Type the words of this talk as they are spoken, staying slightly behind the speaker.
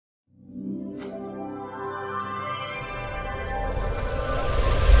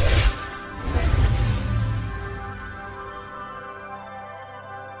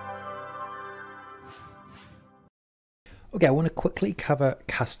Okay, I want to quickly cover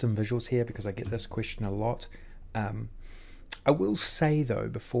custom visuals here because I get this question a lot. I will say though,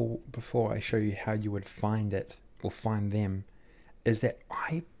 before I show you how you would find it or find them, is that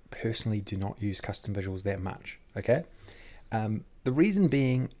I personally do not use custom visuals that much. Okay, the reason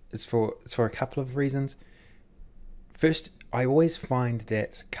being is for a couple of reasons. First, I always find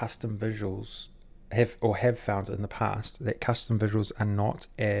that custom visuals have found in the past that custom visuals are not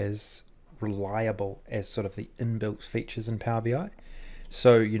as reliable as sort of the inbuilt features in Power BI.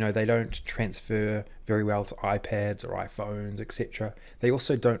 So, they don't transfer very well to iPads or iPhones, etc. They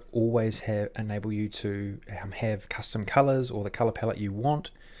also don't always enable you to have custom colors or the color palette you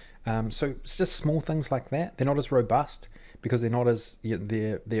want. So it's just small things like that. They're not as robust because they're not as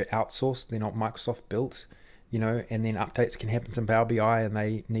they're outsourced. They're not Microsoft built. And then updates can happen to Power BI and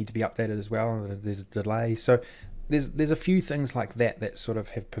they need to be updated as well. And there's a delay. So there's a few things like that sort of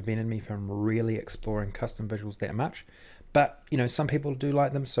have prevented me from really exploring custom visuals that much. But some people do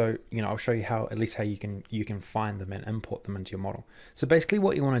like them, so I'll show you how you can find them and import them into your model. So basically,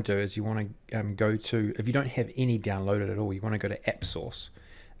 what you want to do is you want to go to, if you don't have any downloaded at all, you want to go to App Source.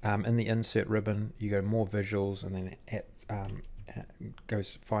 In the Insert ribbon, you go to More Visuals, and then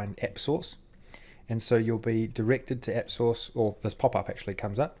goes find App Source, and so you'll be directed to App Source, or this pop-up actually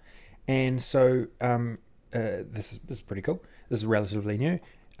comes up, and so this is pretty cool. This is relatively new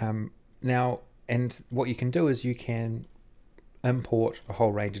now, and what you can do is you can import a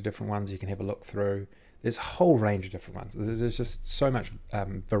whole range of different ones. You can have a look through. There's a whole range of different ones. There's just so much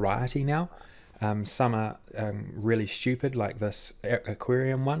variety now. Some are really stupid, like this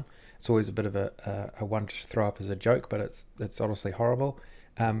aquarium one. It's always a bit of a one to throw up as a joke, but it's honestly horrible.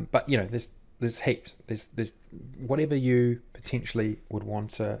 But there's heaps. There's whatever you potentially would want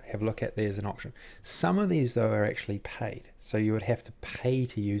to have a look at. There's an option. Some of these though are actually paid, so you would have to pay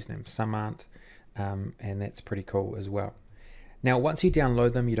to use them. Some aren't, and that's pretty cool as well. Now, once you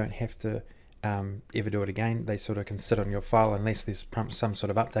download them, you don't have to ever do it again. They sort of can sit on your file unless there's some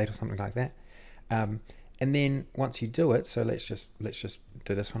sort of update or something like that. And then once you do it, so let's just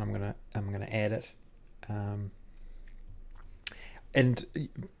do this one. I'm gonna add it, and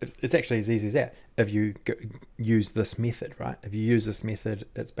it's actually as easy as that. If you use this method, right? If you use this method,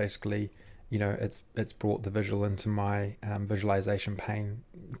 it's basically it's brought the visual into my visualization pane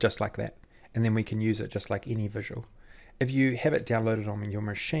just like that, and then we can use it just like any visual. If you have it downloaded on your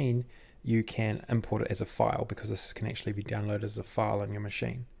machine, you can import it as a file because this can actually be downloaded as a file on your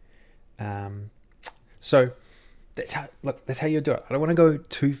machine. So that's how you do it. I don't want to go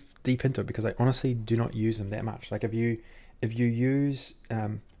too deep into it because I honestly do not use them that much. Like if you use,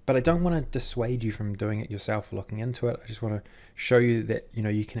 but I don't want to dissuade you from doing it yourself or looking into it. I just want to show you that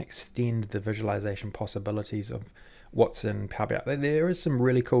you can extend the visualization possibilities of what's in Power BI. There is some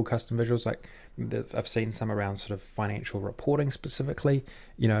really cool custom visuals, like I've seen some around sort of financial reporting specifically,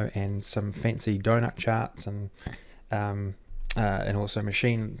 and some fancy donut charts and also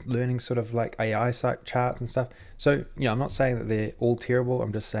machine learning sort of like AI site charts and stuff. So I'm not saying that they're all terrible.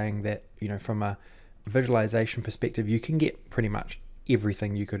 I'm just saying that from a visualization perspective, you can get pretty much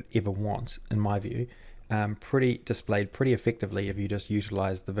everything you could ever want, in my view, displayed pretty effectively if you just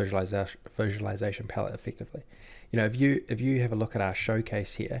utilize the visualization palette effectively. If you have a look at our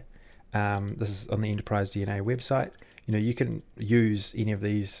showcase here, this is on the Enterprise DNA website. You can use any of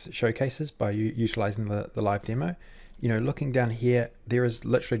these showcases by utilizing the live demo. Looking down here, there is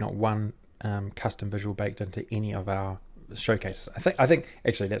literally not one custom visual baked into any of our showcases. I think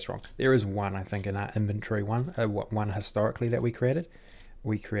actually that's wrong. There is one, I think, in our inventory one historically that we created.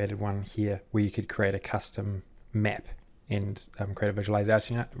 We created one here where you could create a custom map and create a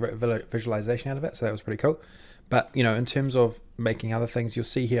visualization out of it. So that was pretty cool. But in terms of making other things, you'll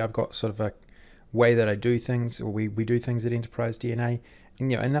see here I've got sort of a way that I do things, or we do things at Enterprise DNA,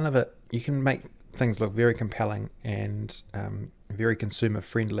 and and none of it. You can make things look very compelling and very consumer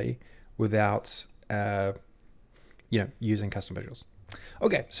friendly without using custom visuals.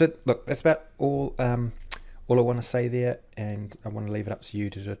 Okay, so look, that's about all I want to say there, and I want to leave it up to you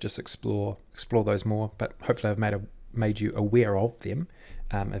to just explore those more. But hopefully I've made you aware of them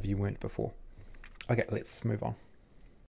if you weren't before. Okay, let's move on.